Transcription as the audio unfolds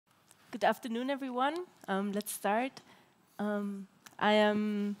Good afternoon, everyone. Let's start. I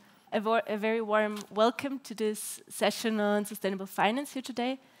am a very warm welcome to this session on sustainable finance here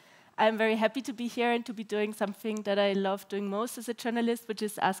today. I'm very happy to be here and to be doing something that I love doing most as a journalist, which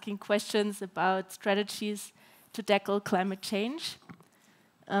is asking questions about strategies to tackle climate change.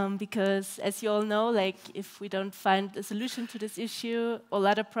 Because as you all know, like if we don't find a solution to this issue, all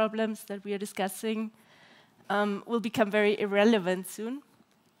other problems that we are discussing will become very irrelevant soon.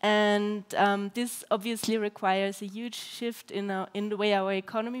 And this obviously requires a huge shift in the way our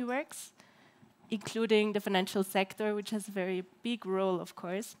economy works, including the financial sector, which has a very big role, of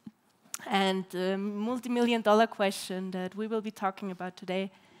course. And the multi-million-dollar question that we will be talking about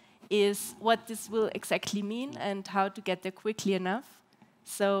today is what this will exactly mean and how to get there quickly enough.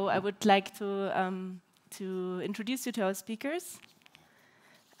 So I would like to introduce you to our speakers.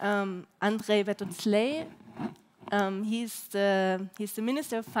 ANDREJ BERTONCELJ. He's the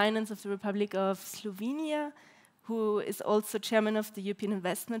Minister of Finance of the Republic of Slovenia, who is also chairman of the European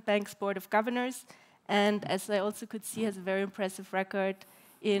Investment Bank's Board of Governors, and as I also could see, has a very impressive record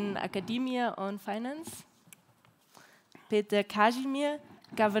in academia on finance. KAŽIMÍR,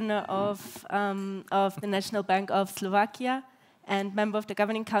 Governor of the National Bank of Slovakia and member of the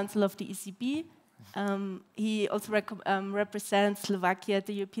Governing Council of the ECB. He also represents Slovakia at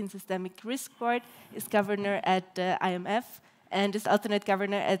the European Systemic Risk Board, is governor at the IMF, and is alternate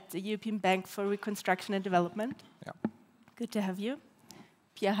governor at the European Bank for Reconstruction and Development. Yeah. Good to have you.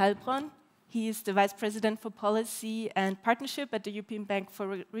 Pierre Heilbronn, he is the Vice President for Policy and Partnership at the European Bank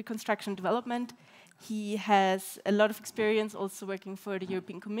for Reconstruction and Development. He has a lot of experience also working for the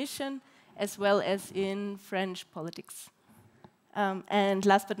European Commission, as well as in French politics. And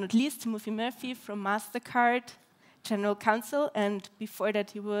last but not least, Timothy Murphy from MasterCard, General Counsel, and before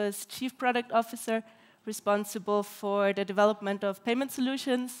that he was Chief Product Officer, responsible for the development of payment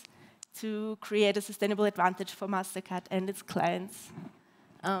solutions to create a sustainable advantage for MasterCard and its clients.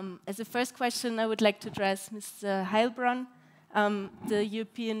 As a first question, I would like to address Mr. Heilbronn. The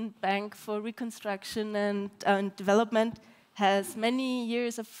European Bank for Reconstruction and Development has many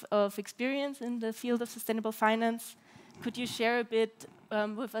years of experience in the field of sustainable finance. Could you share a bit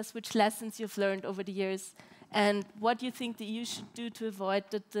with us which lessons you've learned over the years and what you think the EU should do to avoid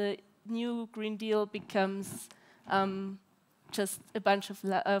that the new Green Deal becomes just a bunch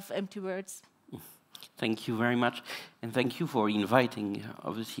of empty words? Thank you very much, and thank you for inviting,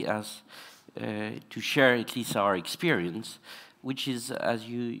 obviously, us to share at least our experience, which is, as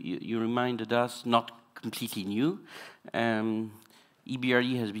you reminded us, not completely new.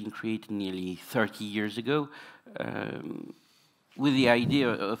 EBRD has been created nearly 30 years ago with the idea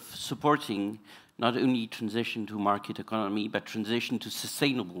of supporting not only transition to market economy, but transition to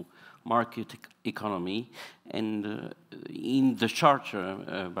sustainable market economy. And in the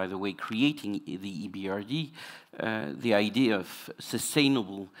charter, by the way, creating the EBRD, the idea of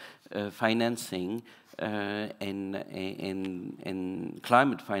sustainable financing and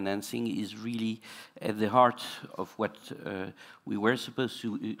climate financing is really at the heart of what we were supposed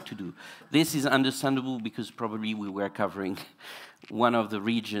to do. This is understandable because probably we were covering one of the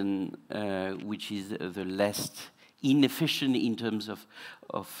regions which is the less inefficient in terms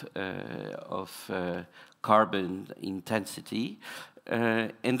of carbon intensity.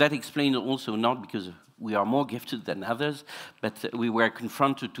 And that explains also not because we are more gifted than others, but we were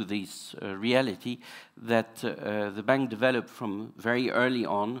confronted to this reality that the bank developed from very early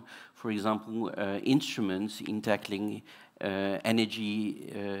on, for example, instruments in tackling energy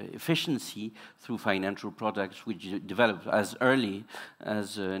efficiency through financial products, which developed as early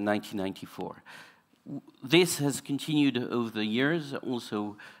as 1994. This has continued over the years,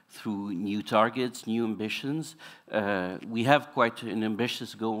 also through new targets, new ambitions. We have quite an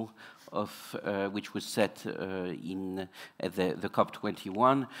ambitious goal of which was set at the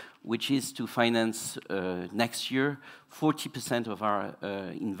COP21, which is to finance next year 40% of our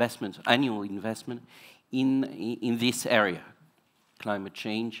annual investment in this area: climate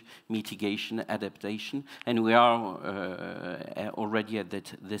change, mitigation, adaptation, and we are already at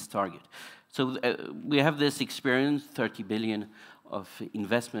this target. So we have this experience, 30 billion of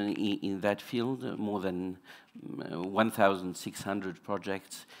investment in that field, more than 1,600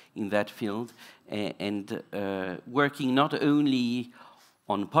 projects in that field, and working not only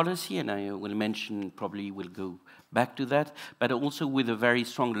on policy, and I will mention, probably will go back to that, but also with a very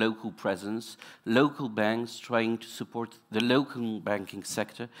strong local presence, local banks trying to support the local banking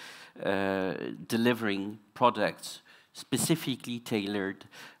sector, delivering products specifically tailored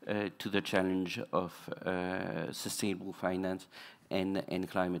to the challenge of sustainable finance and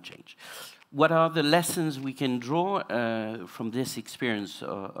climate change. what are the lessons we can draw from this experience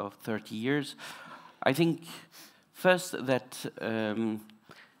of 30 years? I think first that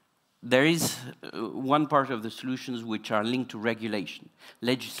there is one part of the solutions which are linked to regulation,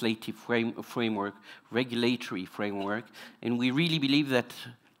 legislative framework, regulatory framework, and we really believe that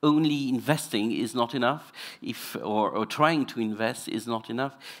only investing is not enough, or trying to invest is not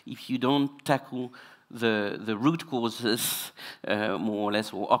enough if you don't tackle the root causes, more or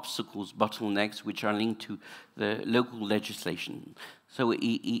less, or obstacles, bottlenecks, which are linked to the local legislation. So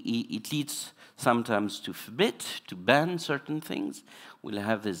it leads sometimes to forbid, to ban certain things. We'll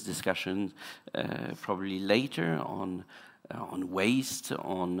have this discussion probably later on waste,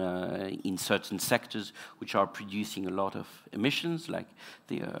 in certain sectors which are producing a lot of emissions, like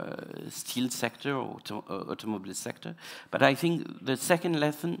the steel sector or automobile sector. But I think the second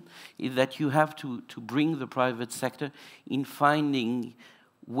lesson is that you have to bring the private sector in finding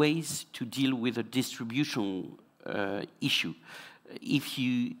ways to deal with a distributional issue. If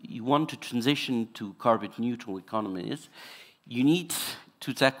you want to transition to carbon neutral economies, you need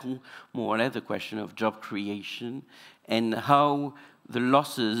to tackle more or less the question of job creation and how the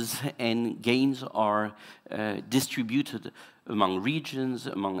losses and gains are distributed among regions,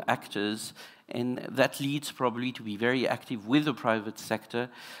 among actors, and that leads probably to be very active with the private sector,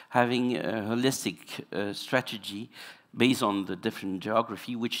 having a holistic strategy based on the different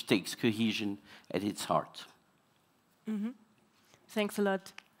geography, which takes cohesion at its heart. Mm-hmm. Thanks a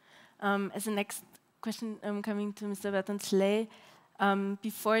lot. As a next question, coming to Mr. BERTONCELJ,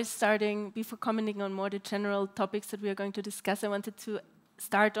 before commenting on more the general topics that we are going to discuss, I wanted to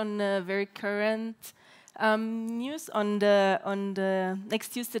start on a very current news. On the next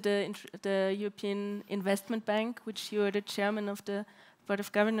Tuesday, the European Investment Bank, which you are the chairman of the Board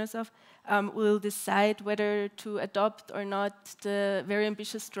of Governors of, will decide whether to adopt or not the very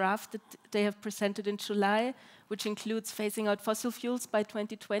ambitious draft that they have presented in July, which includes phasing out fossil fuels by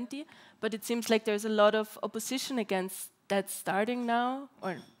 2020. But it seems like there's a lot of opposition against that starting now,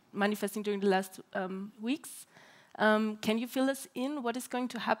 or manifesting during the last weeks. Can you fill us in? What is going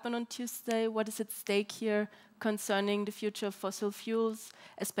to happen on Tuesday? What is at stake here concerning the future of fossil fuels,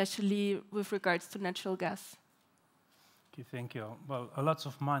 especially with regards to natural gas? Okay, thank you. Well, a lot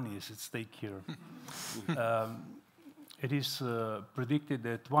of money is at stake here. It is predicted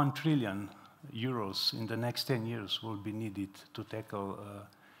that 1 trillion euros in the next 10 years will be needed to tackle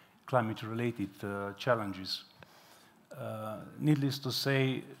climate-related challenges. Needless to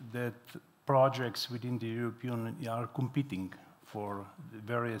say that projects within the European Union are competing for the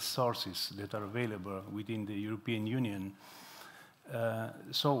various sources that are available within the European Union.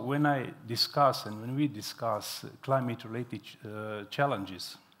 So when I discuss and when we discuss climate-related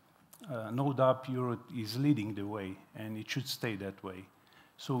challenges, no doubt Europe is leading the way, and it should stay that way.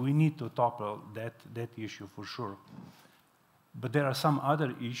 So we need to tackle that issue for sure. But there are some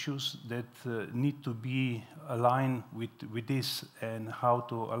other issues that need to be aligned with this, and how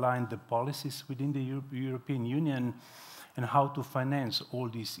to align the policies within the European Union and how to finance all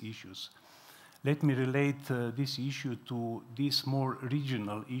these issues. Let me relate this issue to these more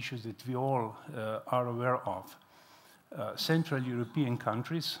regional issues that we all are aware of. Central European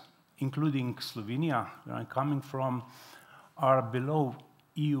countries, including Slovenia, where I'm coming from, are below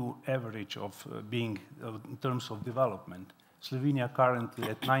EU average of being in terms of development. Slovenia currently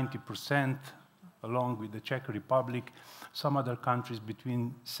at 90%, along with the Czech Republic, some other countries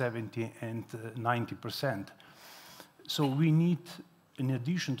between 70 and 90%. So we need, in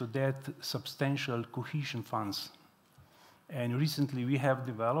addition to that, substantial cohesion funds. And recently we have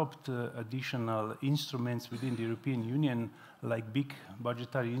developed additional instruments within the European Union, like big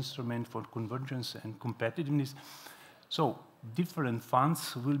budgetary instrument for convergence and competitiveness. So different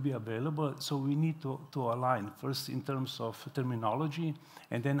funds will be available, so we need to align, first in terms of terminology,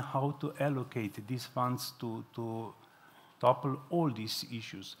 and then how to allocate these funds to tackle all these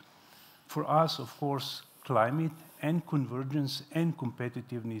issues. For us, of course, climate and convergence and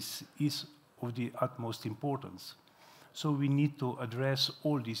competitiveness is of the utmost importance. So we need to address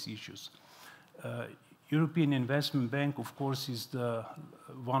all these issues. European Investment Bank, of course, is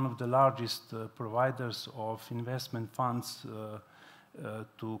one of the largest providers of investment funds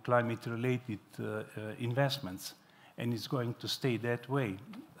to climate-related investments, and it's going to stay that way.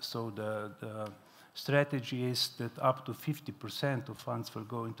 So the strategy is that up to 50% of funds will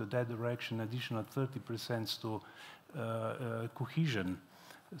go into that direction, additional 30% to cohesion,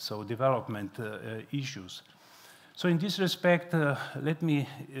 so development issues. So in this respect, let me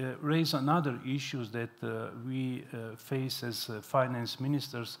raise another issue that we face as finance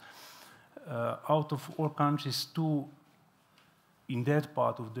ministers. Out of all countries, 2 in that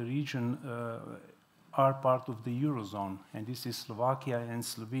part of the region are part of the Eurozone, and this is Slovakia and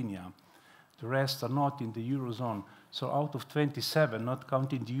Slovenia. The rest are not in the Eurozone. So out of 27, not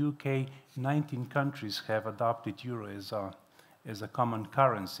counting the UK, 19 countries have adopted euro as a common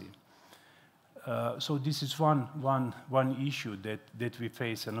currency. So this is one issue that we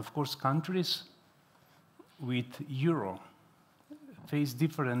face. And of course, countries with euro face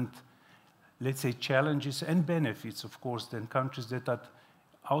different, let's say, challenges and benefits, of course, than countries that are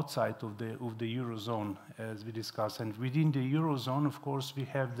outside of the Eurozone, as we discussed. And within the Eurozone, of course, we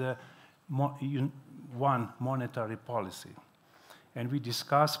have the one monetary policy. And we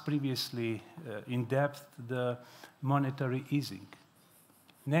discussed previously in depth the monetary easing.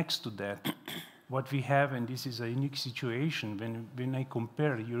 Next to that, what we have, and this is a unique situation, when I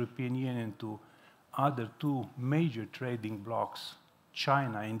compare European Union to other two major trading blocs,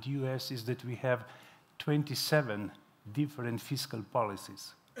 China and US, is that we have 27 different fiscal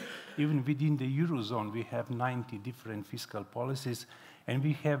policies. Even within the Eurozone, we have 90 different fiscal policies, and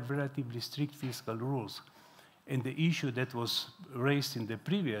we have relatively strict fiscal rules. And the issue that was raised in the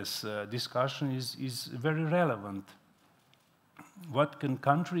previous discussion is very relevant. What can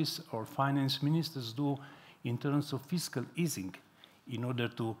countries or finance ministers do in terms of fiscal easing in order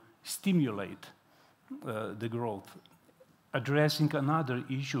to stimulate the growth? Addressing another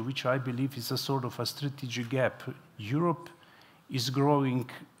issue, which I believe is a sort of a strategic gap. Europe is growing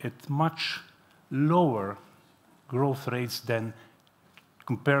at much lower growth rates than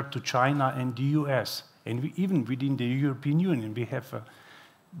compared to China and the US. And even within the European Union, we have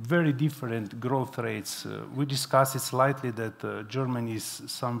very different growth rates. We discussed it slightly that Germany is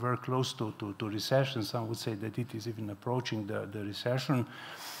somewhere close to recession. Some would say that it is even approaching the recession.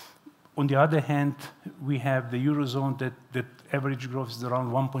 On the other hand, we have the Eurozone that average growth is around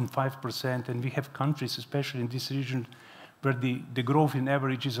 1.5%, and we have countries, especially in this region, where the growth in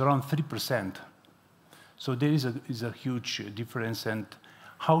average is around 3%. So there is a huge difference, and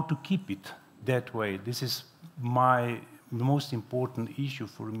how to keep it that way, this is my most important issue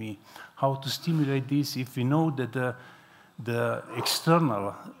for me. How to stimulate this if we know that the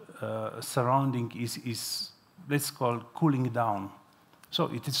external surrounding is, let's call it, cooling down. So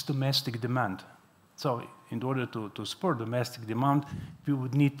it is domestic demand. So in order to spur domestic demand, we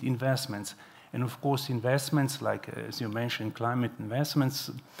would need investments. And of course, investments, like as you mentioned, climate investments,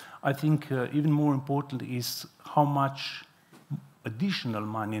 I think even more important is how much additional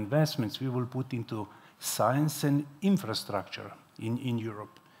money investments we will put into science and infrastructure in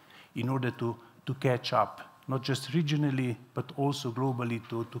Europe in order to catch up, not just regionally, but also globally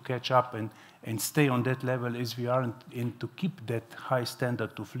to catch up and stay on that level as we are and to keep that high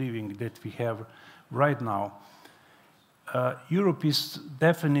standard of living that we have right now. Europe is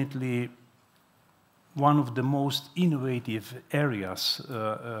definitely one of the most innovative areas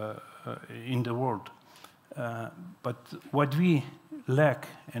in the world. But what we lack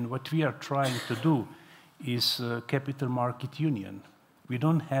and what we are trying to do is capital market union. We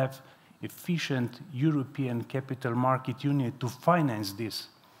don't have efficient European capital market union to finance this.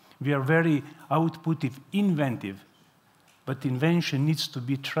 We are very, I would put it, inventive, but invention needs to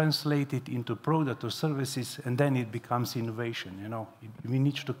be translated into product or services, and then it becomes innovation. You know, we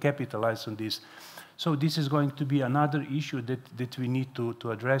need to capitalize on this. So this is going to be another issue that we need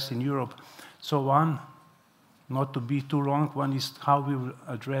to address in Europe. So one, not to be too long, one is how we will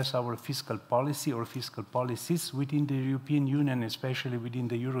address our fiscal policy or fiscal policies within the European Union, especially within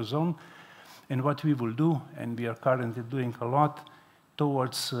the Eurozone, and what we will do, and we are currently doing a lot,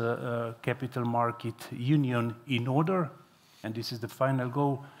 towards capital market union in order, and this is the final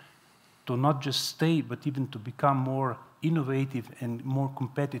goal, to not just stay, but even to become more innovative and more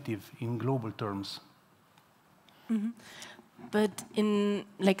competitive in global terms. Mm-hmm. But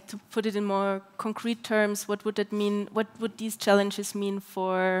to put it in more concrete terms, what would that mean? What would these challenges mean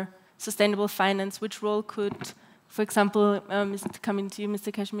for sustainable finance? Which role could, for example, coming to you,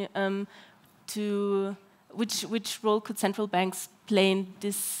 Mr. KAŽIMÍR, which role could central banks play in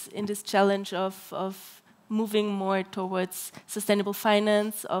this challenge of moving more towards sustainable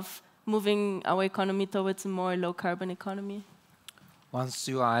finance, of moving our economy towards a more low carbon economy? Once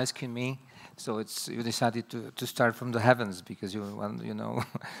you are asking me, so you decided to start from the heavens because what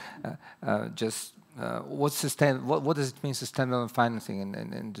does it mean sustainable financing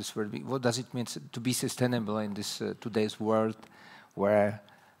in this world? What does it mean to be sustainable in this today's world where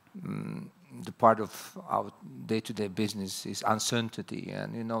the part of our day-to-day business is uncertainty,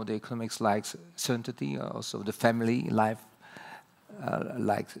 and the economics likes certainty, also the family life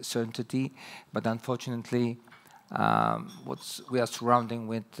likes certainty, but unfortunately we are surrounding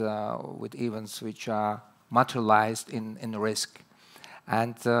with events which are materialized in risk.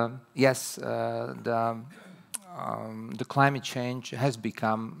 And yes, the climate change has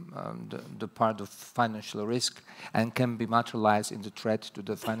become the part of financial risk and can be materialized in the threat to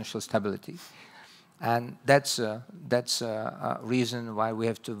the financial stability. And that's a reason why we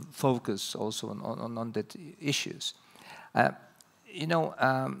have to focus also on that issues. You know,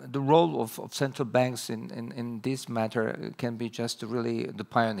 the role of central banks in this matter can be just really the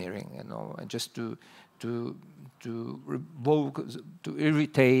pioneering, you know, and just to revoke, to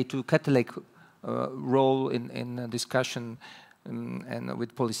irritate, to catalytic role in a discussion and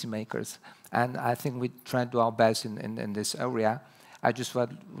with policymakers. And I think we try to do our best in this area. I just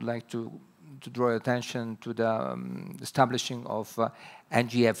would like to draw attention to the establishing of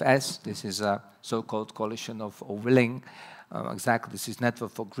NGFS. This is a so-called coalition of willing. Exactly, this is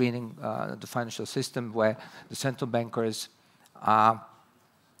network for greening the financial system, where the central bankers are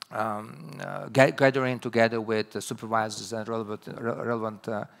gathering together with the supervisors and relevant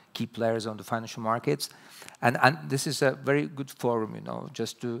key players on the financial markets. And this is a very good forum, you know,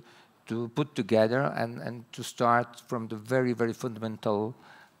 just to put together and to start from the very, very fundamental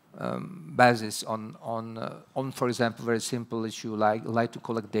basis on, for example, very simple issue like to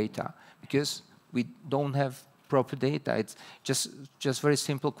collect data, because we don't have proper data. It's just very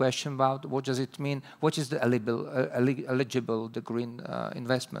simple question about what does it mean? What is the eligible the green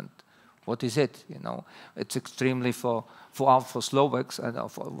investment? What is it? You know, it's extremely for Slovaks,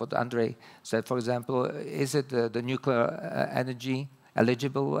 and for what Andrej said, for example, is it the nuclear energy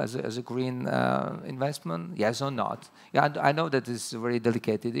eligible as a green investment? Yes or not? Yeah, I know that this is a very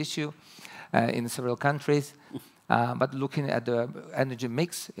delicate issue in several countries, but looking at the energy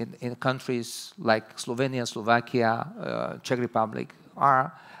mix in countries like Slovenia, Slovakia, Czech Republic,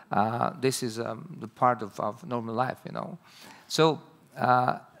 this is the part of normal life, you know. So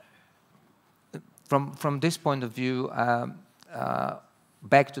from this point of view,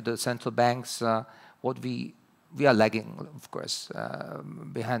 back to the central banks, what we are lagging, of course,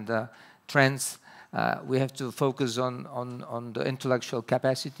 behind the trends. We have to focus on the intellectual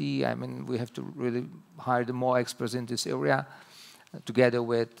capacity. I mean, we have to really hire the more experts in this area, together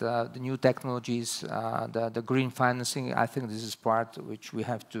with the new technologies, the green financing. I think this is part which we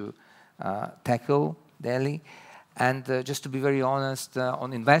have to tackle daily. And just to be very honest,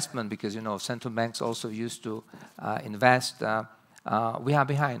 on investment, because, you know, central banks also used to invest, we are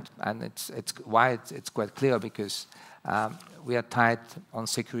behind, and it's quite clear, because we are tight on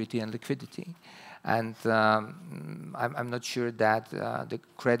security and liquidity, and I'm not sure that the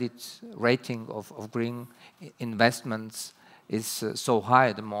credit rating of green investments is so high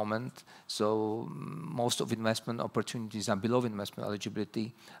at the moment. So most of investment opportunities are below investment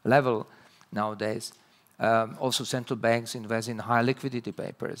eligibility level nowadays. Also, central banks invest in high liquidity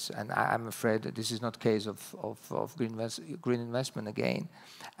papers, and I'm afraid that this is not case of green investment again.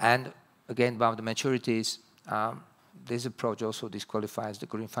 And again, about the maturities, this approach also disqualifies the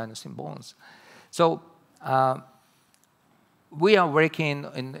green financing bonds. So we are working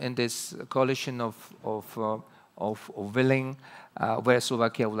in this coalition of willing, where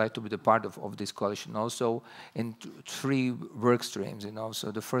Slovakia would like to be the part of this coalition also, in three work streams, you know.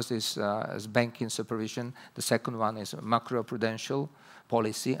 So the first is banking supervision, the second one is macroprudential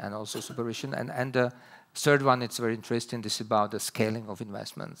policy and also supervision, and the third one, it's very interesting, this is about the scaling of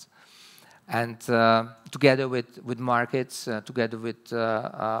investments. And together with markets, together with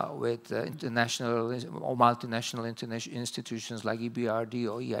international or multinational institutions like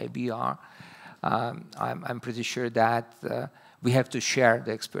EBRD or EIBR, I'm pretty sure that we have to share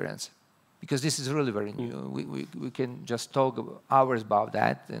the experience, because this is really very new. We can just talk hours about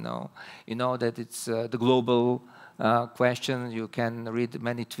that, you know. You know that it's the global question. You can read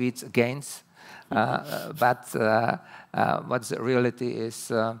many tweets against, but what's the reality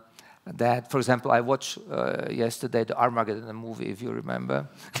is that, for example, I watched yesterday the Armageddon movie, if you remember.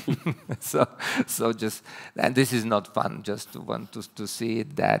 so just, and this is not fun, just to want to see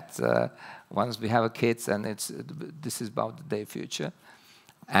it, that once we have kids, and this is about their future,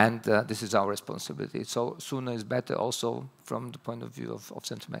 and this is our responsibility. So sooner is better, also from the point of view of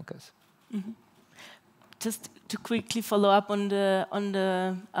central bankers. Mm-hmm. Just to quickly follow up on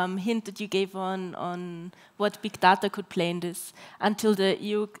the hint that you gave on what big data could play in this. Until the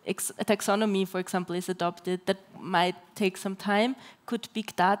EU taxonomy, for example, is adopted, that might take some time. Could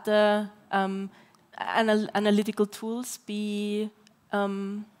big data analytical tools be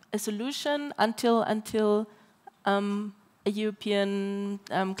a solution until a European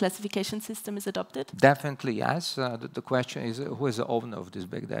classification system is adopted? Definitely, yes. The question is who is the owner of this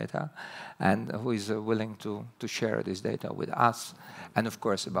big data and who is willing to share this data with us, and of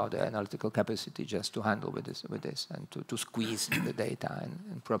course about the analytical capacity just to handle with this and to squeeze the data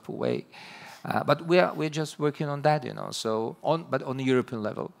in proper way. But we're just working on that, you know. So but on the European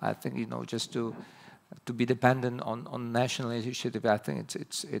level, I think, you know, just to be dependent on national initiative, I think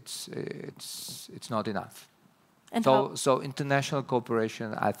it's not enough. And so international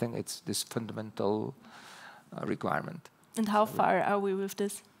cooperation, I think it's this fundamental requirement. And how far are we with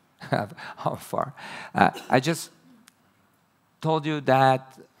this? How far? I just told you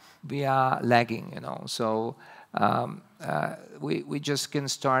that we are lagging, you know. So we just can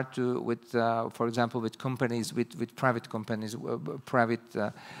start with, for example, with companies, with private companies,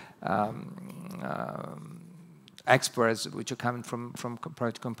 private experts which are coming from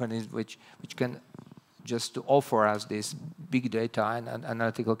private companies, which can just to offer us this big data and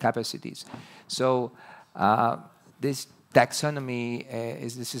analytical capacities. So this taxonomy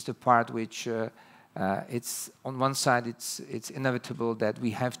this is the part which it's on one side it's inevitable that we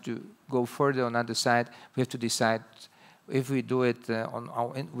have to go further. On the other side, we have to decide if we do it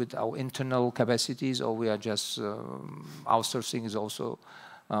with our internal capacities, or we are just outsourcing is also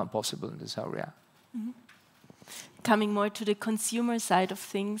possible in this area. Mm-hmm. Coming more to the consumer side of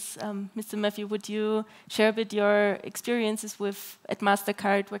things, Mr. Matthew, would you share a bit your experiences at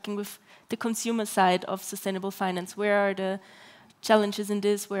MasterCard working with the consumer side of sustainable finance? Where are the challenges in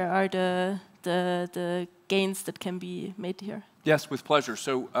this? Where are the gains that can be made here? Yes, with pleasure.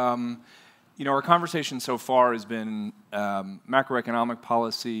 So, you know, our conversation so far has been macroeconomic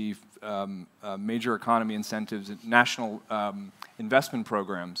policy, major economy incentives, national investment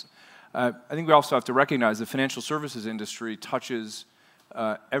programs. I think we also have to recognize the financial services industry touches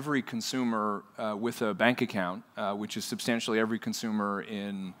every consumer with a bank account, which is substantially every consumer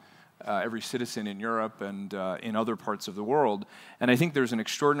in every citizen in Europe and in other parts of the world. And I think there's an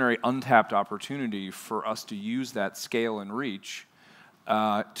extraordinary untapped opportunity for us to use that scale and reach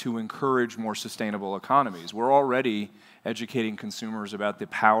to encourage more sustainable economies. We're already educating consumers about the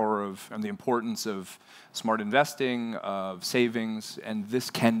power of and the importance of smart investing, of savings, and this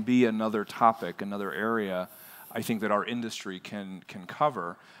can be another topic, another area I think that our industry can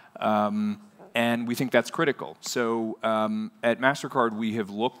cover. And we think that's critical. So at MasterCard, we have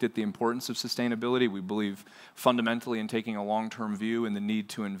looked at the importance of sustainability. We believe fundamentally in taking a long-term view and the need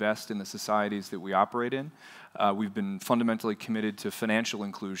to invest in the societies that we operate in. We've been fundamentally committed to financial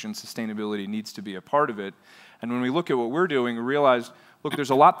inclusion. Sustainability needs to be a part of it. And when we look at what we're doing, we realize, look,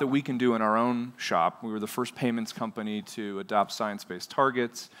 there's a lot that we can do in our own shop. We were the first payments company to adopt science-based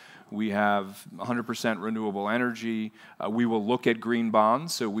targets. We have 100% renewable energy. We will look at green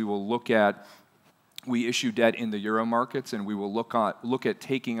bonds. So we will look at, we issue debt in the euro markets, and we will look at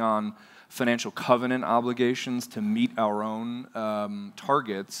taking on financial covenant obligations to meet our own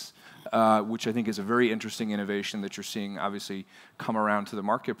targets, which I think is a very interesting innovation that you're seeing obviously come around to the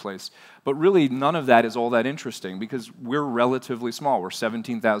marketplace. But really none of that is all that interesting because we're relatively small. We're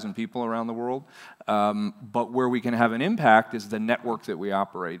 17,000 people around the world. But where we can have an impact is the network that we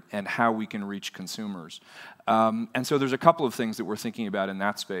operate and how we can reach consumers. And so there's a couple of things that we're thinking about in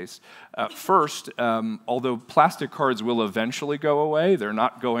that space. First, although plastic cards will eventually go away, they're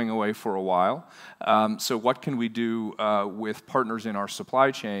not going away for a while. So what can we do with partners in our supply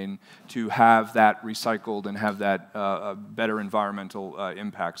chain to have that recycled and have that better environmental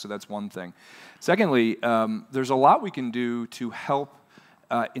impact? So that's one thing. Secondly, there's a lot we can do to help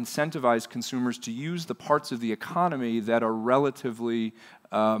incentivize consumers to use the parts of the economy that are relatively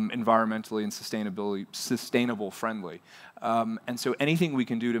environmentally and sustainable friendly. And so anything we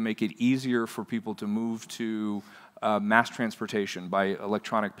can do to make it easier for people to move to mass transportation by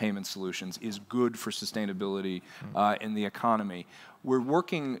electronic payment solutions is good for sustainability in the economy. We're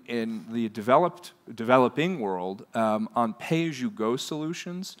working in the developing world on pay-as-you-go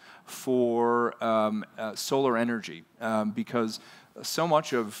solutions for solar energy because so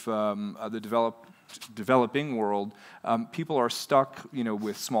much of the developing world, people are stuck,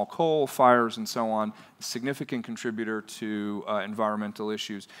 with small coal fires and so on, significant contributor to environmental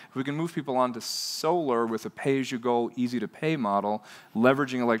issues. If we can move people onto solar with a pay-as-you-go, easy-to-pay model,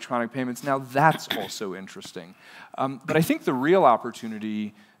 leveraging electronic payments, now that's also interesting. But I think the real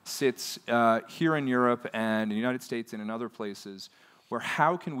opportunity sits here in Europe and in the United States and in other places where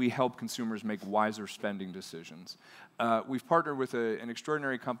how can we help consumers make wiser spending decisions? we've partnered with an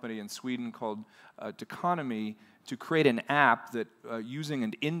extraordinary company in Sweden called Teconomy to create an app that, using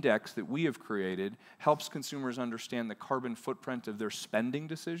an index that we have created, helps consumers understand the carbon footprint of their spending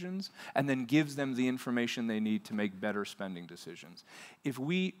decisions and then gives them the information they need to make better spending decisions. If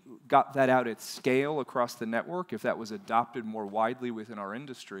we got that out at scale across the network, if that was adopted more widely within our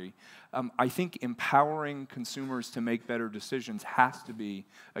industry, I think empowering consumers to make better decisions has to be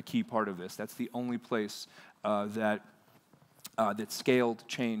a key part of this. That's the only place that scaled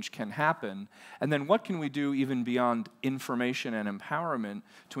change can happen. And then what can we do even beyond information and empowerment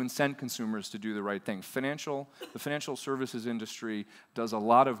to incent consumers to do the right thing? The financial services industry does a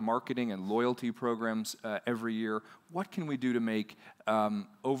lot of marketing and loyalty programs every year. What can we do to make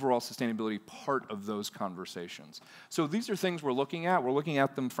overall sustainability part of those conversations? So these are things we're looking at. We're looking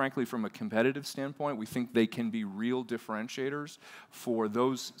at them, frankly, from a competitive standpoint. We think they can be real differentiators for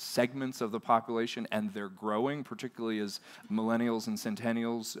those segments of the population, and they're growing, particularly as millennials and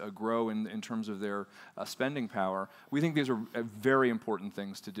centennials grow in terms of their spending power. We think these are very important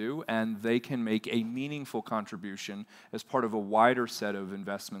things to do, and they can make a meaningful contribution as part of a wider set of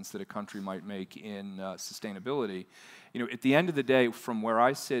investments that a country might make in sustainability. You know, at the end of the day, from where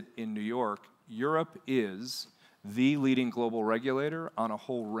I sit in New York, Europe is the leading global regulator on a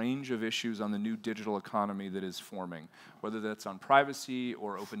whole range of issues on the new digital economy that is forming, whether that's on privacy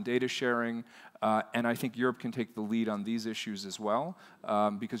or open data sharing. And I think Europe can take the lead on these issues as well,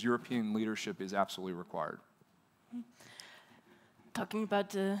 because European leadership is absolutely required. Talking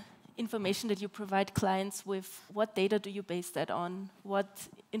about the information that you provide clients with, what data do you base that on? What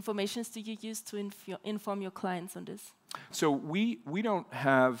information do you use to inform your clients on this? So we don't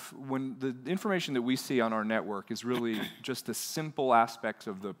have, when the information that we see on our network is really just the simple aspects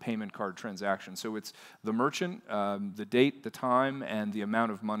of the payment card transaction. So it's the merchant, the date, the time, and the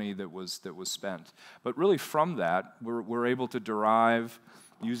amount of money that was spent. But really from that, we're able to derive,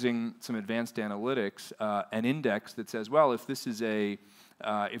 using some advanced analytics, an index that says, well, if this is a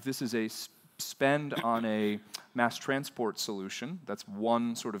spend on a mass transport solution, that's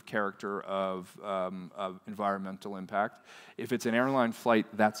one sort of character of environmental impact. If it's an airline flight,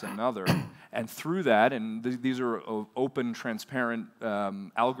 that's another. And through that, and these are open, transparent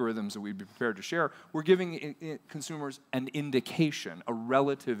algorithms that we'd be prepared to share, we're giving consumers an indication, a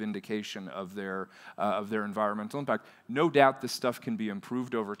relative indication of their environmental impact. No doubt this stuff can be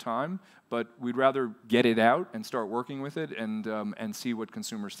improved over time, but we'd rather get it out and start working with it and see what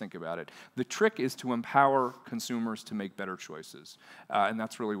consumers think about it. The trick is to empower consumers to make better choices, and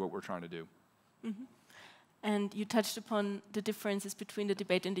that's really what we're trying to do. Mm-hmm. And you touched upon the differences between the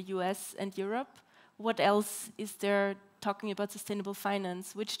debate in the US and Europe. What else is there talking about sustainable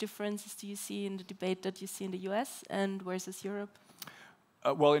finance? Which differences do you see in the debate that you see in the US and versus Europe?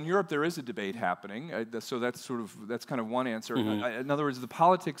 Well, in Europe there is a debate happening, so that's kind of one answer. Mm-hmm. In other words, the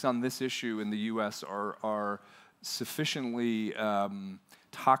politics on this issue in the U.S. are sufficiently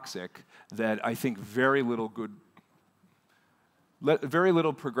toxic that I think very little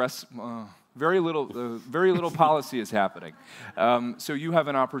policy is happening. So you have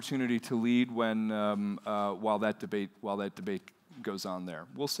an opportunity to lead when while that debate goes on there.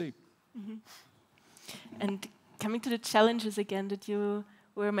 We'll see. Mm-hmm. And coming to the challenges again that you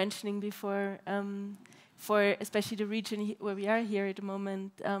were mentioning before, for especially the region where we are here at the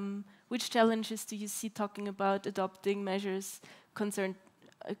moment, which challenges do you see talking about adopting measures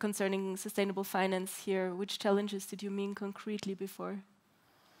concerning sustainable finance here? Which challenges did you mean concretely before?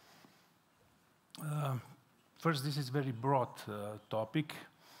 First, this is a very broad topic,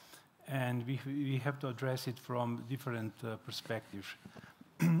 and we have to address it from different perspectives.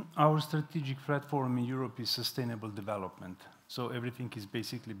 Our strategic platform in Europe is sustainable development, so everything is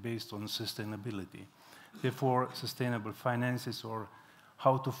basically based on sustainability. Therefore, sustainable finances, or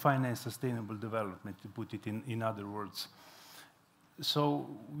how to finance sustainable development, to put it in other words. So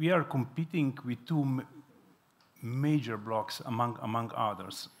we are competing with two major blocks among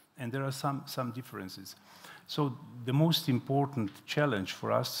others, and there are some differences. So the most important challenge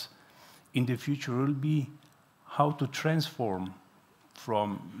for us in the future will be how to transform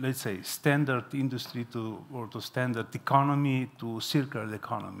from, let's say, standard industry to standard economy to circular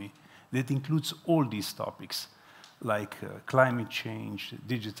economy. That includes all these topics, like climate change,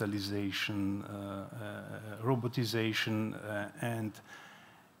 digitalization, robotization, and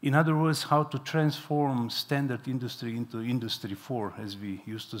in other words, how to transform standard industry into Industry 4, as we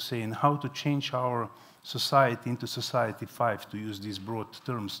used to say, and how to change our society into Society 5, to use these broad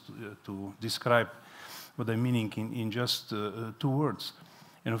terms to describe what I'm meaning in just 2 words.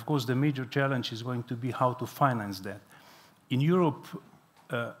 And of course, the major challenge is going to be how to finance that. In Europe,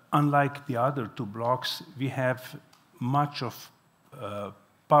 unlike the other 2 blocks, we have much of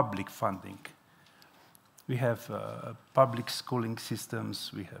public funding. We have public schooling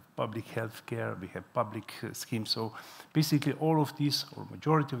systems, we have public health care, we have public schemes. So basically all of this, or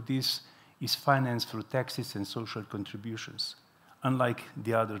majority of this, is financed through taxes and social contributions, unlike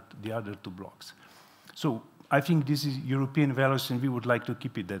the other two blocks. So I think this is European values, and we would like to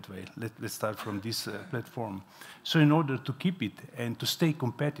keep it that way. Let's start from this platform. So in order to keep it and to stay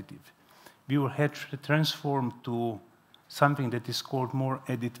competitive, we will have to transform to something that is called more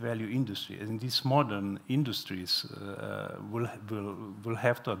added value industry. And these modern industries will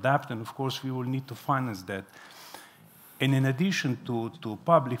have to adapt, and of course we will need to finance that. And in addition to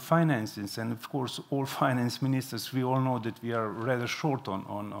public finances, and of course all finance ministers, we all know that we are rather short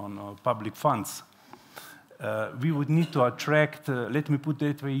on public funds. We would need to attract, let me put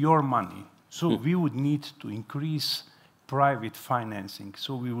that way, your money. So we would need to increase private financing.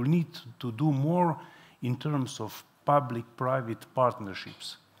 So we will need to do more in terms of public-private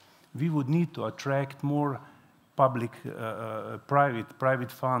partnerships. We would need to attract more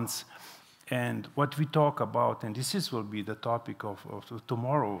public-private funds. And what we talk about, and this will be the topic of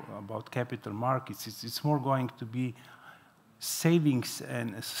tomorrow about capital markets, it's more going to be savings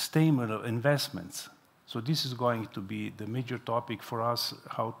and sustainable investments. So this is going to be the major topic for us,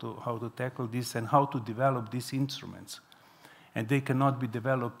 how to tackle this and how to develop these instruments. And they cannot be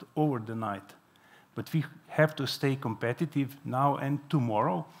developed over the night. But we have to stay competitive now and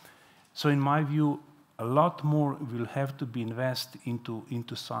tomorrow. So in my view, a lot more will have to be invested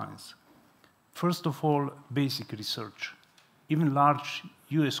into science. First of all, basic research. Even large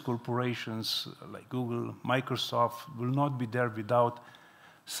US corporations like Google, Microsoft will not be there without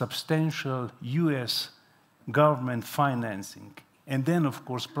substantial US government financing. And then, of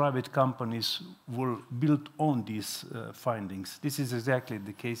course, private companies will build on these findings. This is exactly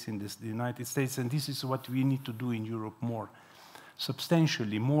the case in the United States, and this is what we need to do in Europe more,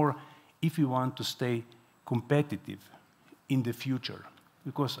 substantially more, if we want to stay competitive in the future.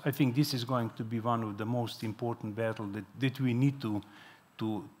 Because I think this is going to be one of the most important battles that we need to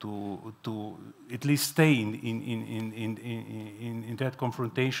at least stay in that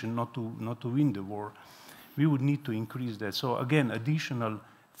confrontation, not to win the war. We would need to increase that. So again, additional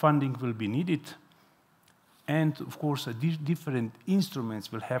funding will be needed. And of course, different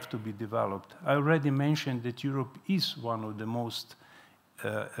instruments will have to be developed. I already mentioned that Europe is one of the most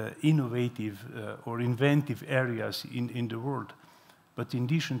innovative or inventive areas in the world. But in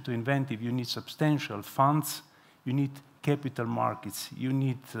addition to inventive, you need substantial funds, you need capital markets, you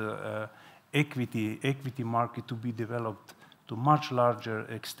need equity market to be developed to much larger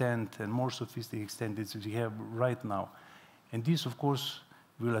extent and more sophisticated extent than we have right now. And this, of course,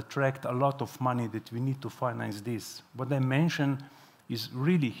 will attract a lot of money that we need to finance this. What I mentioned is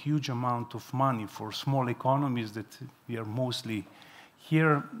really huge amount of money for small economies that we are mostly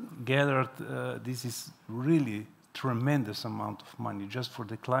here gathered. This is really tremendous amount of money. Just for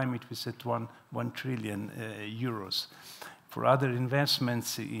the climate, we set 1 trillion euros. For other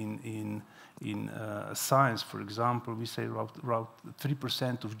investments in science, for example, we say around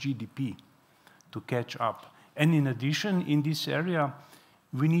 3% of GDP to catch up. And in addition, in this area,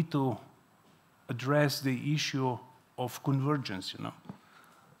 we need to address the issue of convergence, you know.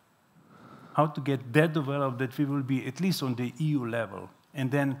 How to get that developed that we will be at least on the EU level and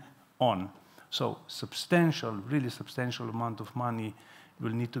then on. So substantial, really substantial amount of money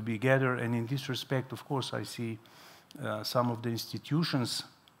will need to be gathered. And in this respect, of course, I see some of the institutions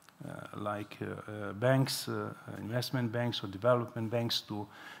like banks, investment banks or development banks to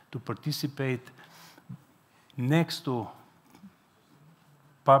participate. Next to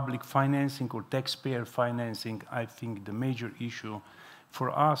public financing or taxpayer financing, I think the major issue for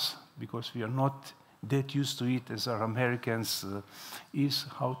us, because we are not that used to it as our Americans, is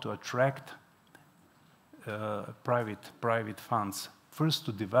how to attract private funds. First,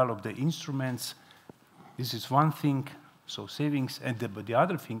 to develop the instruments. This is one thing, so savings. But the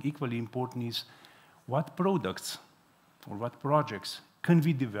other thing, equally important, is what products or what projects can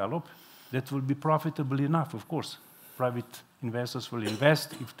we develop that will be profitable enough. Of course, private investors will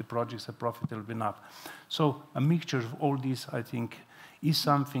invest if the projects are profitable enough. So a mixture of all this, I think, is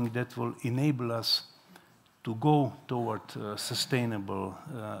something that will enable us to go toward a sustainable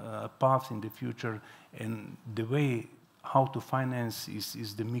path in the future. And the way how to finance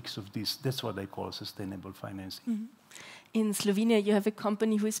is the mix of this. That's what I call sustainable financing. Mm-hmm. In Slovenia, you have a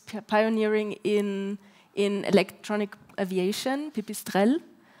company who is pioneering in electronic aviation, Pipistrel.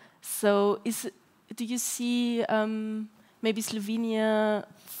 So do you see maybe Slovenia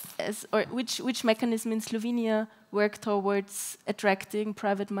or which mechanism in Slovenia work towards attracting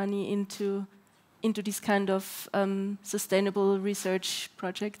private money into into these kind of sustainable research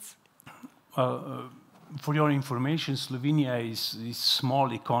projects? For your information, Slovenia is a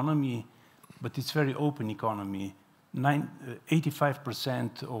small economy, but it's very open economy.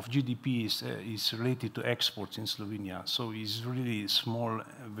 85% of GDP is related to exports in Slovenia, so it's really small,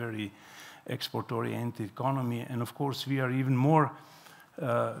 very export-oriented economy. And of course, we are even more,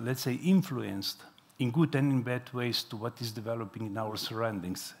 let's say, influenced in good and in bad ways to what is developing in our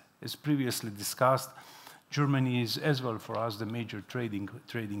surroundings. As previously discussed, Germany is as well for us the major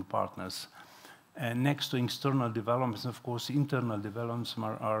trading partners. And next to external developments, of course, internal developments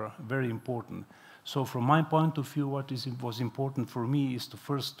are very important. So from my point of view, what was important for me is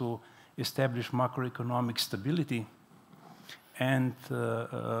to establish macroeconomic stability and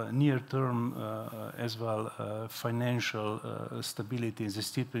near-term as well financial stability,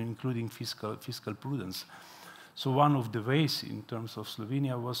 including fiscal prudence. So one of the ways in terms of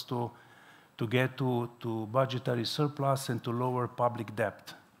Slovenia was to get to budgetary surplus and to lower public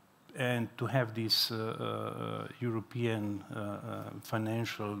debt, and to have this European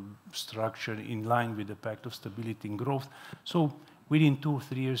financial structure in line with the Pact of Stability and Growth. So within 2 or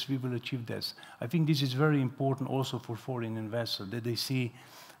 3 years, we will achieve this. I think this is very important also for foreign investors, that they see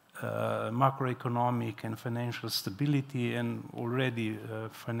macroeconomic and financial stability, and already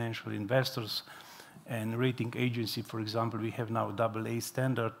financial investors and rating agency, for example, we have now AA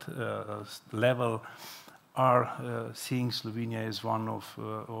standard level, are seeing Slovenia as one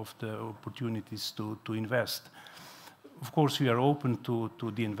of the opportunities to invest. Of course, we are open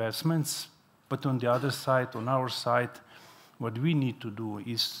to the investments, but on the other side, on our side, what we need to do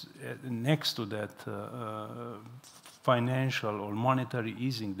is, next to that financial or monetary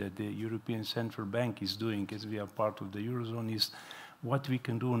easing that the European Central Bank is doing, as we are part of the Eurozone, is what we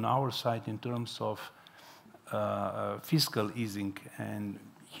can do on our side in terms of fiscal easing. And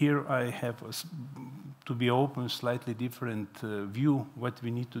here I have, to be open, slightly different view what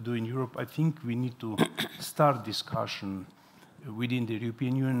we need to do in Europe. I think we need to start discussion within the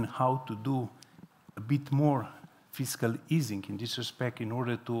European Union how to do a bit more fiscal easing in this respect in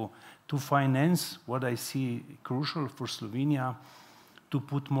order to finance what I see crucial for Slovenia, to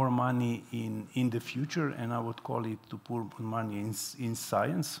put more money in the future, and I would call it to put money in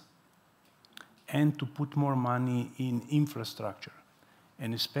science, and to put more money in infrastructure.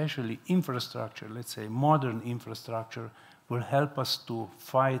 And especially infrastructure, let's say modern infrastructure, will help us to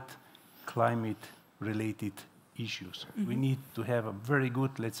fight climate-related issues. Mm-hmm. We need to have a very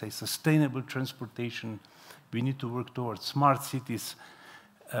good, let's say, sustainable transportation. We need to work towards smart cities.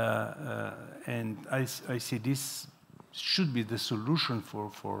 And I see this should be the solution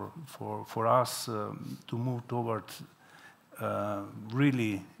for us to move towards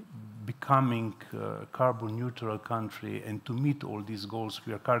really becoming a carbon neutral country, and to meet all these goals.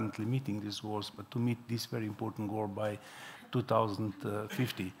 We are currently meeting these goals, but to meet this very important goal by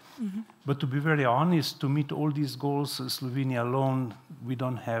 2050. Mm-hmm. But to be very honest, to meet all these goals, Slovenia alone, we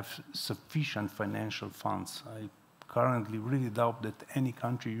don't have sufficient financial funds. I currently really doubt that any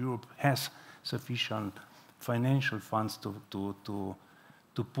country in Europe has sufficient financial funds to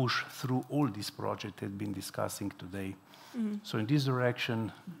push through all these projects that we've been discussing today. Mm-hmm. So in this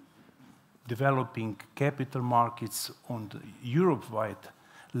direction, developing capital markets on the Europe-wide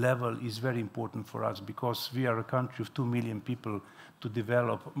level is very important for us, because we are a country of 2 million people. To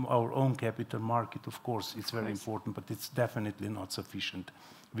develop our own capital market, of course, it's very important, but it's definitely not sufficient.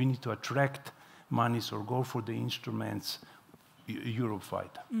 We need to attract monies or go for the instruments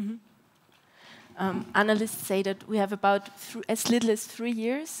Europe-wide. Mm-hmm. Analysts say that we have about as little as 3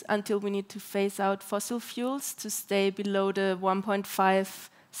 years until we need to phase out fossil fuels to stay below the 1.5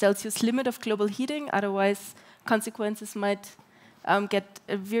 Celsius limit of global heating. Otherwise, consequences might get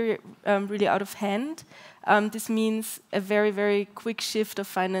really out of hand. This means a very, very quick shift of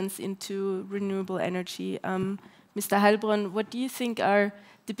finance into renewable energy. Mr. Heilbronn, what do you think are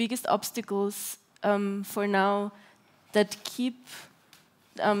the biggest obstacles for now that keep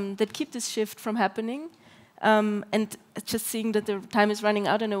this shift from happening? And just seeing that the time is running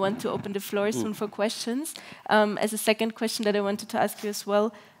out and I want to open the floor soon for questions. As a second question that I wanted to ask you as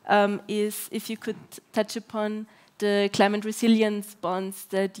well is if you could touch upon the climate resilience bonds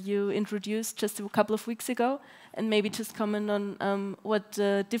that you introduced just a couple of weeks ago, and maybe just comment on what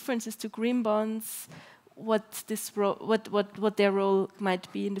the difference is to green bonds, what their role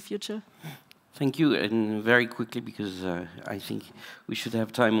might be in the future. Thank you, and very quickly, because I think we should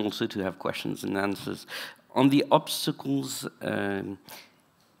have time also to have questions and answers. On the obstacles,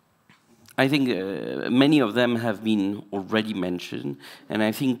 I think many of them have been already mentioned, and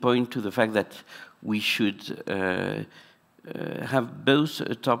I think point to the fact that we should have both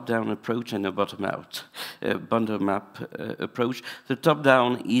a top-down approach and a bottom-up approach. The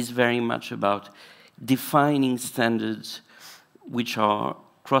top-down is very much about defining standards which are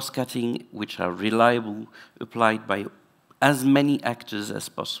cross-cutting, which are reliable, applied by as many actors as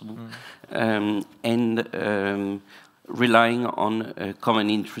possible, and relying on a common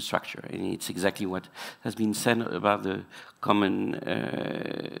infrastructure. And it's exactly what has been said about the common,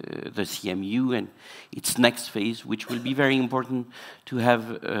 the CMU and its next phase, which will be very important to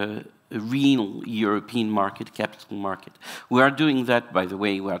have a real European market, capital market. We are doing that, by the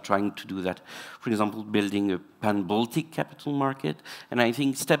way, we are trying to do that, for example, building a pan-Baltic capital market, and I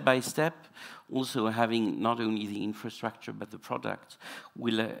think step by step, also having not only the infrastructure but the products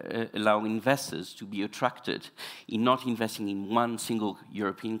will allow investors to be attracted in not investing in one single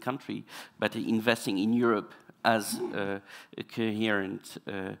European country, but investing in Europe as a coherent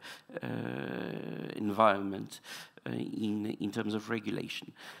environment in terms of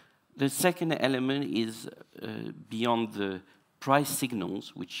regulation. The second element is beyond the price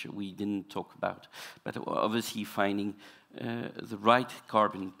signals, which we didn't talk about, but obviously finding the right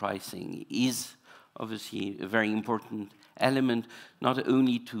carbon pricing is obviously a very important element, not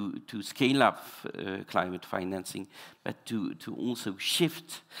only to scale up climate financing, but to also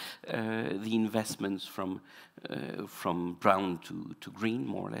shift the investments from brown to green,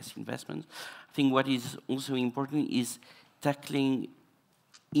 more or less investments. I think what is also important is tackling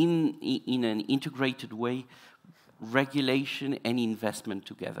in an integrated way regulation and investment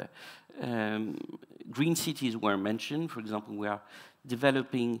together. Green cities were mentioned. For example, we are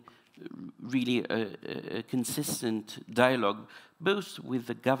developing really a consistent dialogue, both with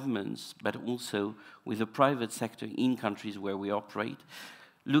the governments, but also with the private sector in countries where we operate,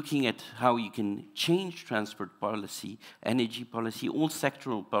 looking at how you can change transport policy, energy policy, all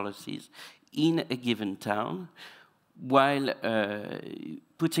sectoral policies in a given town, while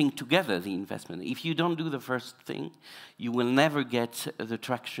putting together the investment. If you don't do the first thing, you will never get the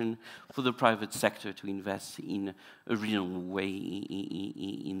traction for the private sector to invest in a real way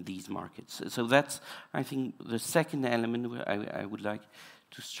in these markets. So that's, I think, the second element I would like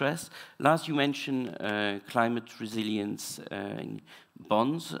to stress. Last, you mentioned climate resilience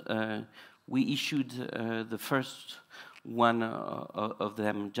bonds. We issued the first one of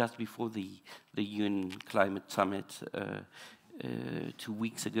them just before the UN Climate Summit 2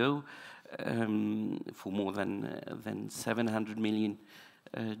 weeks ago for more than $700 million.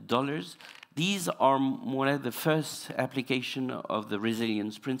 These are more or less the first application of the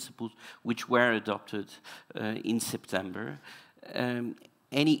resilience principles which were adopted in September. And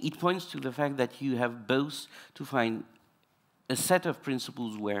it points to the fact that you have both to find a set of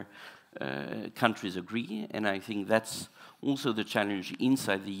principles where countries agree, and I think that's also the challenge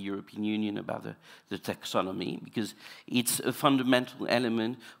inside the European Union about the taxonomy, because it's a fundamental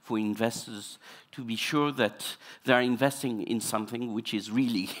element for investors to be sure that they are investing in something which is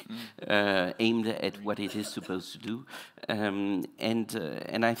really aimed at what it is supposed to do.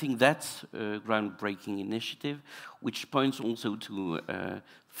 And I think that's a groundbreaking initiative, which points also to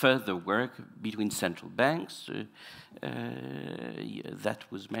further work between central banks, that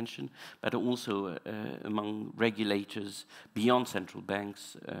was mentioned, but also among regulators beyond central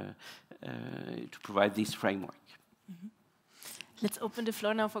banks to provide this framework. Mm-hmm. Let's open the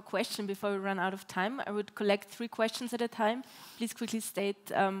floor now for questions before we run out of time. I would collect 3 questions at a time. Please quickly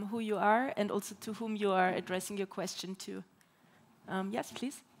state who you are and also to whom you are addressing your question to. Yes,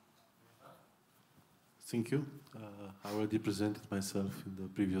 please. Thank you. I already presented myself in the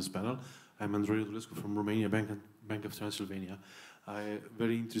previous panel. I'm ANDREJ from Romania, Bank of Transylvania.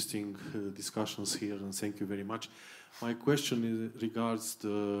 Very interesting discussions here, and thank you very much. My question regards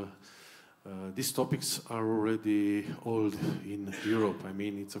these topics are already old in Europe. I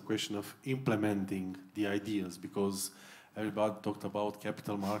mean, it's a question of implementing the ideas, because everybody talked about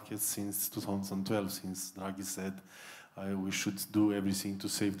capital markets since 2012, since Draghi said we should do everything to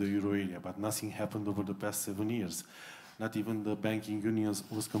save the euro area, but nothing happened over the past 7 years. Not even the banking union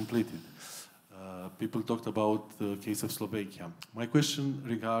was completed. People talked about the case of Slovakia. My question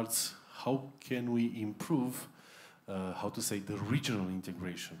regards how can we improve, the regional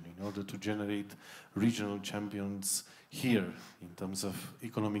integration in order to generate regional champions here in terms of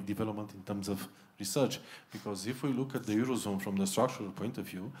economic development, in terms of research. Because if we look at the Eurozone from the structural point of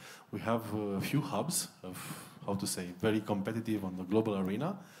view, we have a few hubs of, very competitive on the global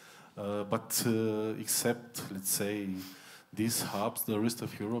arena, but except, let's say, these hubs, the rest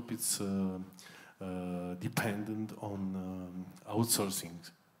of Europe, it's dependent on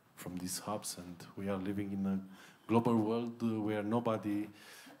outsourcing from these hubs, and we are living in a global world where nobody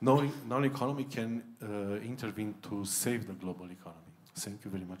non-economy can intervene to save the global economy. Thank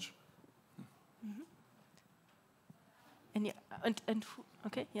you very much.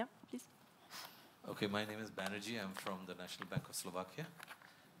 Okay, yeah, please. Okay, my name is Banerjee. I'm from the National Bank of Slovakia.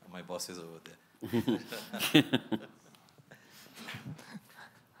 My boss is over there.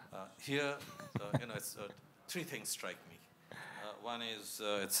 Here, it's, three things strike me. One is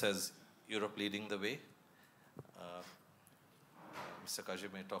it says Europe leading the way. Mr.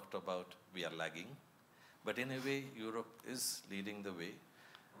 KAŽIMÍR talked about we are lagging, but in a way Europe is leading the way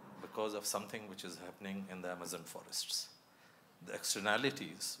because of something which is happening in the Amazon forests. The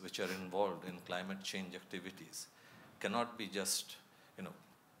externalities which are involved in climate change activities cannot be just,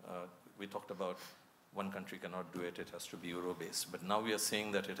 we talked about one country cannot do it, it has to be Euro-based, but now we are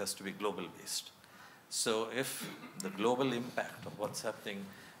saying that it has to be global-based. So if the global impact of what's happening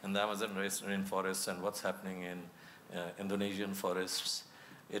in the Amazon rainforests and what's happening in Indonesian forests,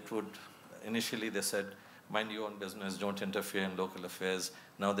 it would, initially they said, mind your own business, don't interfere in local affairs.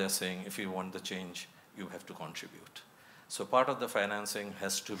 Now they're saying, if you want the change, you have to contribute. So part of the financing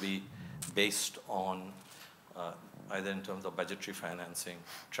has to be based on either in terms of budgetary financing,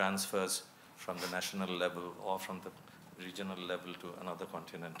 transfers from the national level or from the regional level to another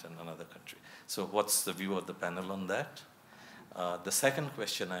continent and another country. So what's the view of the panel on that? The second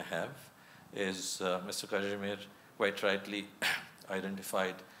question I have is Mr. KAŽIMÍR quite rightly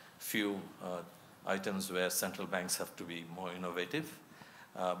identified few items where central banks have to be more innovative.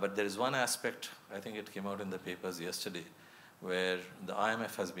 But there is one aspect, I think it came out in the papers yesterday, where the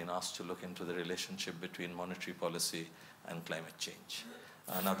IMF has been asked to look into the relationship between monetary policy and climate change.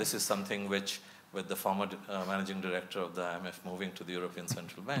 Now this is something which, with the former managing director of the IMF moving to the European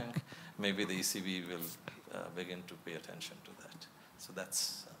Central Bank, maybe the ECB will begin to pay attention to that. So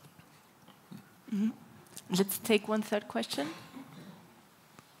that's... Let's take one third question.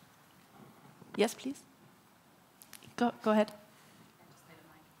 Yes, please. Go ahead.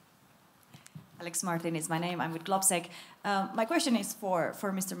 Alex Martin is my name. I'm with Globsec. My question is for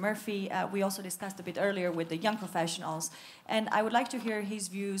Mr. Murphy. We also discussed a bit earlier with the young professionals, and I would like to hear his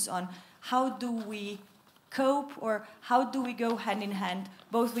views on how do we cope or how do we go hand in hand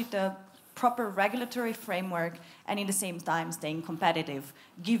both with the proper regulatory framework and in the same time staying competitive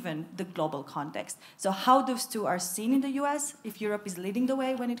given the global context. So how those two are seen in the US, if Europe is leading the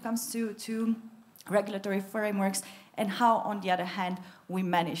way when it comes to regulatory frameworks, and how, on the other hand, we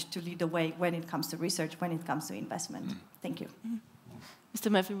manage to lead the way when it comes to research, when it comes to investment. Thank you.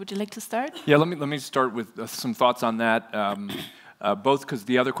 Mr. Murphy, would you like to start? Yeah, let me start with some thoughts on that. Both because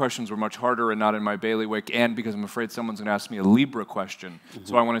the other questions were much harder and not in my bailiwick, and because I'm afraid someone's going to ask me a Libra question,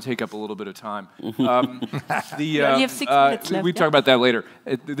 so I want to take up a little bit of time. You have 6 minutes left. We talk about that later.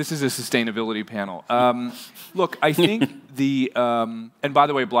 This is a sustainability panel. Look, I think and by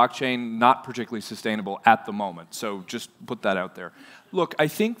the way, blockchain, not particularly sustainable at the moment, so just put that out there. Look, I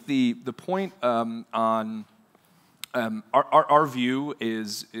think the point on our view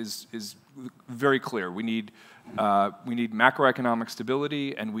is very clear. We need macroeconomic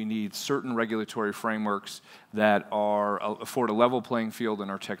stability, and we need certain regulatory frameworks that afford a level playing field and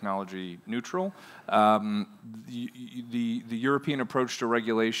are technology neutral. The European approach to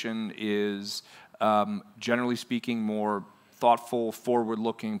regulation is, generally speaking, more thoughtful,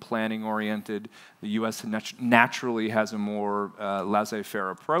 forward-looking, planning-oriented. The U.S. naturally has a more laissez-faire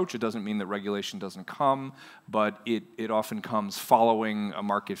approach. It doesn't mean that regulation doesn't come, but it often comes following a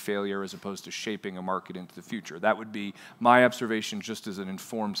market failure as opposed to shaping a market into the future. That would be my observation just as an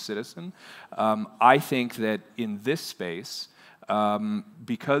informed citizen. I think that in this space,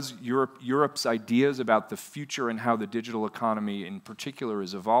 because Europe's ideas about the future and how the digital economy in particular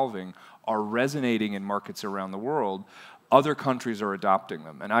is evolving are resonating in markets around the world, other countries are adopting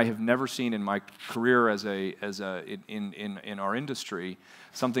them, and I have never seen in my career in our industry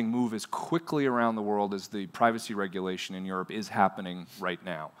something move as quickly around the world as the privacy regulation in Europe is happening right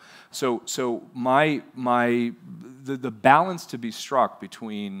now. So the balance to be struck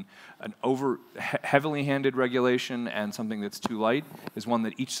between an heavily handed regulation and something that's too light is one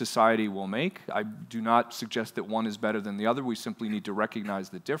that each society will make. I do not suggest that one is better than the other. We simply need to recognize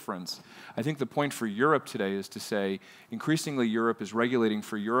the difference. I think the point for Europe today is to say, increasingly Europe is regulating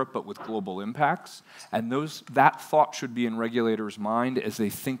for Europe, but with global impacts, and that thought should be in regulators' mind as they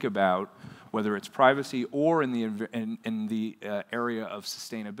think about whether it's privacy or in the area of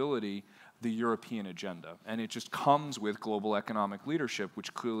sustainability, the European agenda. And it just comes with global economic leadership,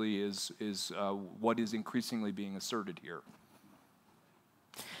 which clearly is what is increasingly being asserted here.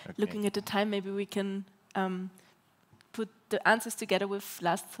 Okay. Looking at the time, maybe we can put the answers together with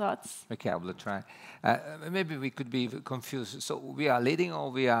last thoughts. Okay, I will try. Maybe we could be confused. So we are leading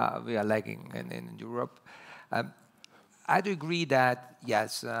or we are lagging in Europe? I do agree that,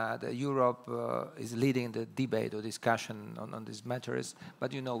 yes, Europe is leading the debate or discussion on these matters,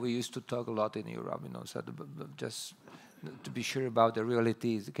 but, you know, we used to talk a lot in Europe, you know, so just to be sure about the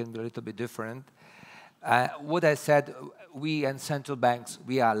realities, it can be a little bit different. What I said, we and central banks,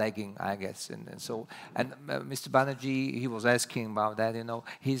 we are lagging, I guess. And Mr. Banerjee, he was asking about that, you know,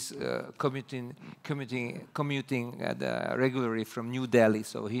 he's commuting regularly from New Delhi,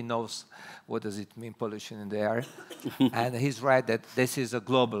 so he knows what does it mean, pollution in the air. And he's right that this is a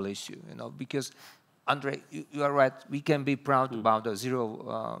global issue, you know, because, Andre, you are right, we can be proud about the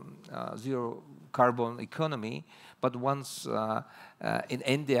zero carbon economy, but once in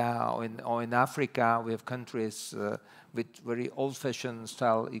India or in Africa, we have countries with very old-fashioned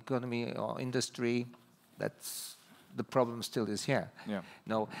style economy or industry, that's the problem still is here. Yeah.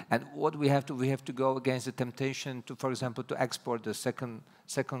 No, and what we have to go against the temptation to, for example, to export the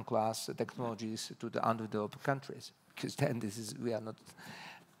second-class technologies to the underdeveloped countries, because then we are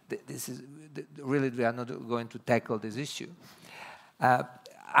not going to tackle this issue.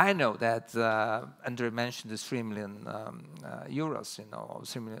 I know that Andre mentioned the 3 million euros, you know,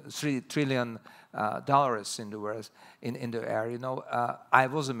 $3 trillion in the world, in the area. You know, I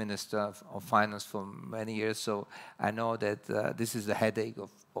was a minister of finance for many years, so I know that this is the headache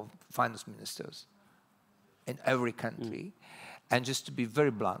of finance ministers in every country. And just to be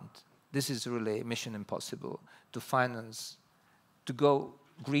very blunt, this is really mission impossible to finance, to go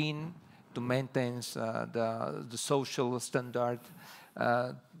green, to maintain the social standard,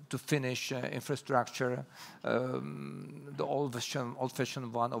 to finish infrastructure, the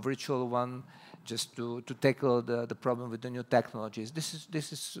old-fashioned one or virtual one, just to tackle the problem with the new technologies. This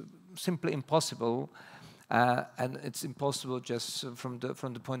is simply impossible, and it's impossible just from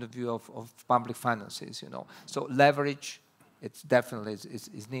the point of view of public finances, you know. So leverage, it's definitely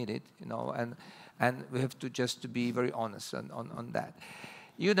is needed, you know, and we have to be very honest on that.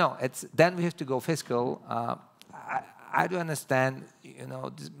 You know, then we have to go fiscal. I do understand, you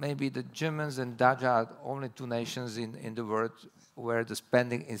know, maybe the Germans and Dutch are only 2 nations in the world where the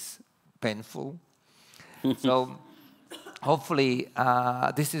spending is painful. So hopefully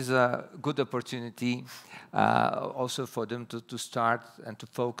this is a good opportunity also for them to start and to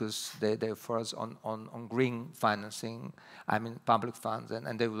focus their efforts on green financing, I mean public funds,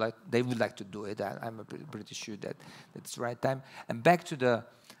 and they would like to do it. I'm pretty sure that it's the right time. And back to the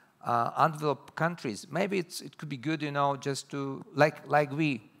undeveloped countries, maybe it could be good, you know, just to like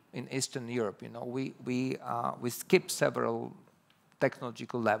we in Eastern Europe, you know, we skip several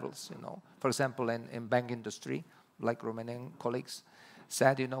technological levels, you know. For example, in bank industry, like Romanian colleagues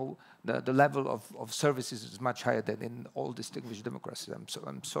said, you know, the level of services is much higher than in all distinguished democracies.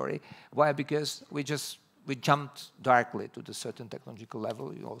 I'm sorry. Why? Because we jumped directly to the certain technological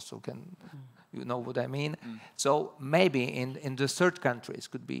level. You also can. You know what I mean? So maybe in the third countries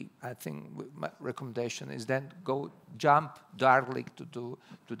could be, I think my recommendation is then jump directly to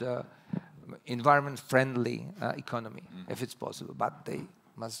the environment-friendly economy, if it's possible. But they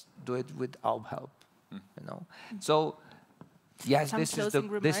must do it with our help, you know. So yes, this is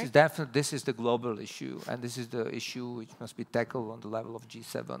the global issue, and this is the issue which must be tackled on the level of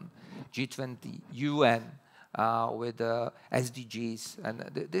G7, G20, UN. With SDGs, and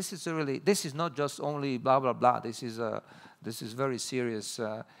this is not just only blah blah blah. This is very serious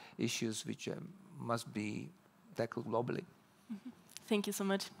issues which must be tackled globally. Thank you so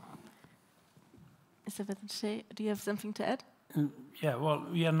much, Mr. BERTONCELJ. Do you have something to add? Yeah, well,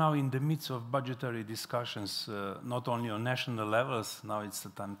 we are now in the midst of budgetary discussions, not only on national levels. Now it's the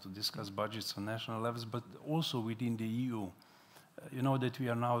time to discuss budgets on national levels, but also within the EU. You know that we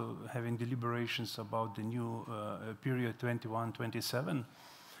are now having deliberations about the new period 21-27,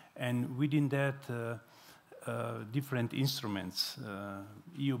 and within that different instruments,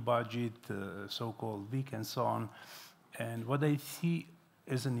 EU budget, so-called WIC and so on. And what I see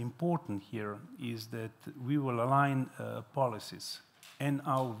as an important here is that we will align policies and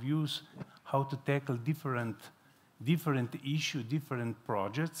our views how to tackle different issues, different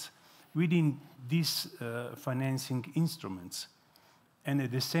projects within these financing instruments. And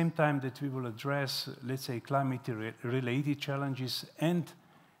at the same time that we will address, let's say, climate-related challenges and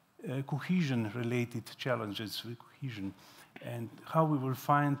cohesion-related challenges with cohesion, and how we will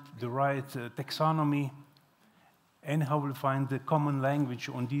find the right taxonomy and how we'll find the common language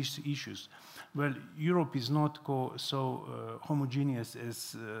on these issues. Well, Europe is not so homogeneous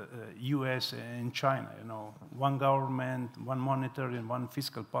as US and China, you know, one government, one monetary and one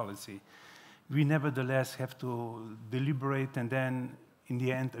fiscal policy. we nevertheless have to deliberate and then, in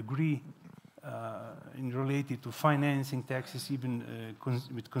the end, agree in related to financing taxes, even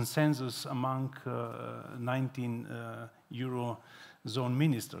with consensus among 19 Eurozone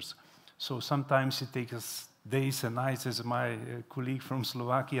ministers. So sometimes it takes us days and nights, as my colleague from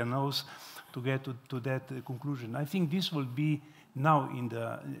Slovakia knows, to get to that conclusion. I think this will be now in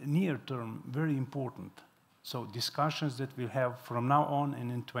the near term very important. So discussions that we'll have from now on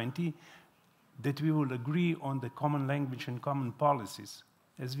and in 20, that we will agree on the common language and common policies,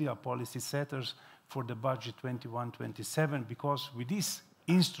 as we are policy setters for the budget 21-27, because with these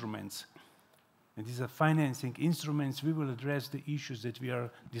instruments, and these are financing instruments, we will address the issues that we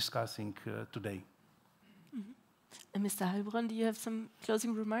are discussing today. Mm-hmm. And Mr. Heilbronn, do you have some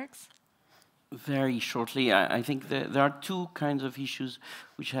closing remarks? Very shortly, I think there are two kinds of issues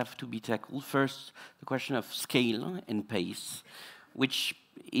which have to be tackled. First, the question of scale and pace, which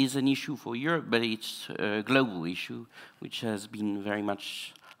is an issue for Europe, but it's a global issue, which has been very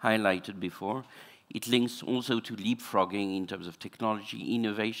much highlighted before. It links also to leapfrogging in terms of technology,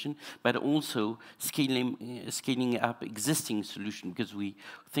 innovation, but also scaling up existing solutions, because we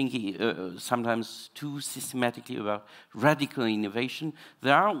think sometimes too systematically about radical innovation.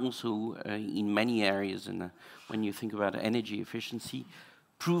 There are also, in many areas, and when you think about energy efficiency,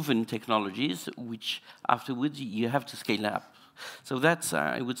 proven technologies, which afterwards you have to scale up. So that's,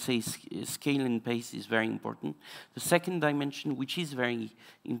 I would say, scale and pace is very important. The second dimension, which is very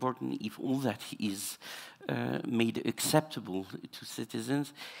important if all that is made acceptable to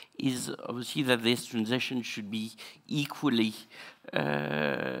citizens, is obviously that this transition should be equally,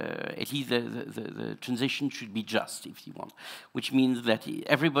 at least the transition should be just, if you want, which means that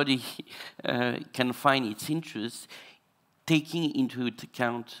everybody can find its interest, taking into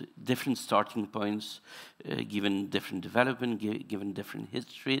account different starting points, given different development, given different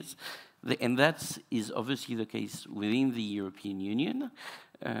histories. And that is obviously the case within the European Union.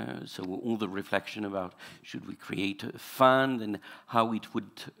 So all the reflection about should we create a fund and how it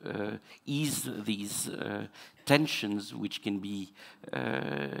would ease these tensions, which can be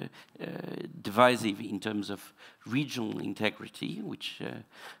divisive in terms of regional integrity, which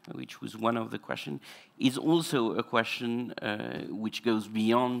was one of the questions, is also a question which goes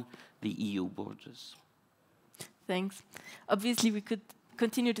beyond the EU borders. Thanks. Obviously, we could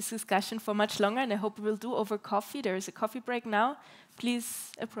continue this discussion for much longer, and I hope we will do over coffee. There is a coffee break now.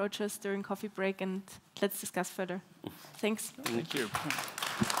 Please approach us during coffee break and let's discuss further. Thanks. Thank you.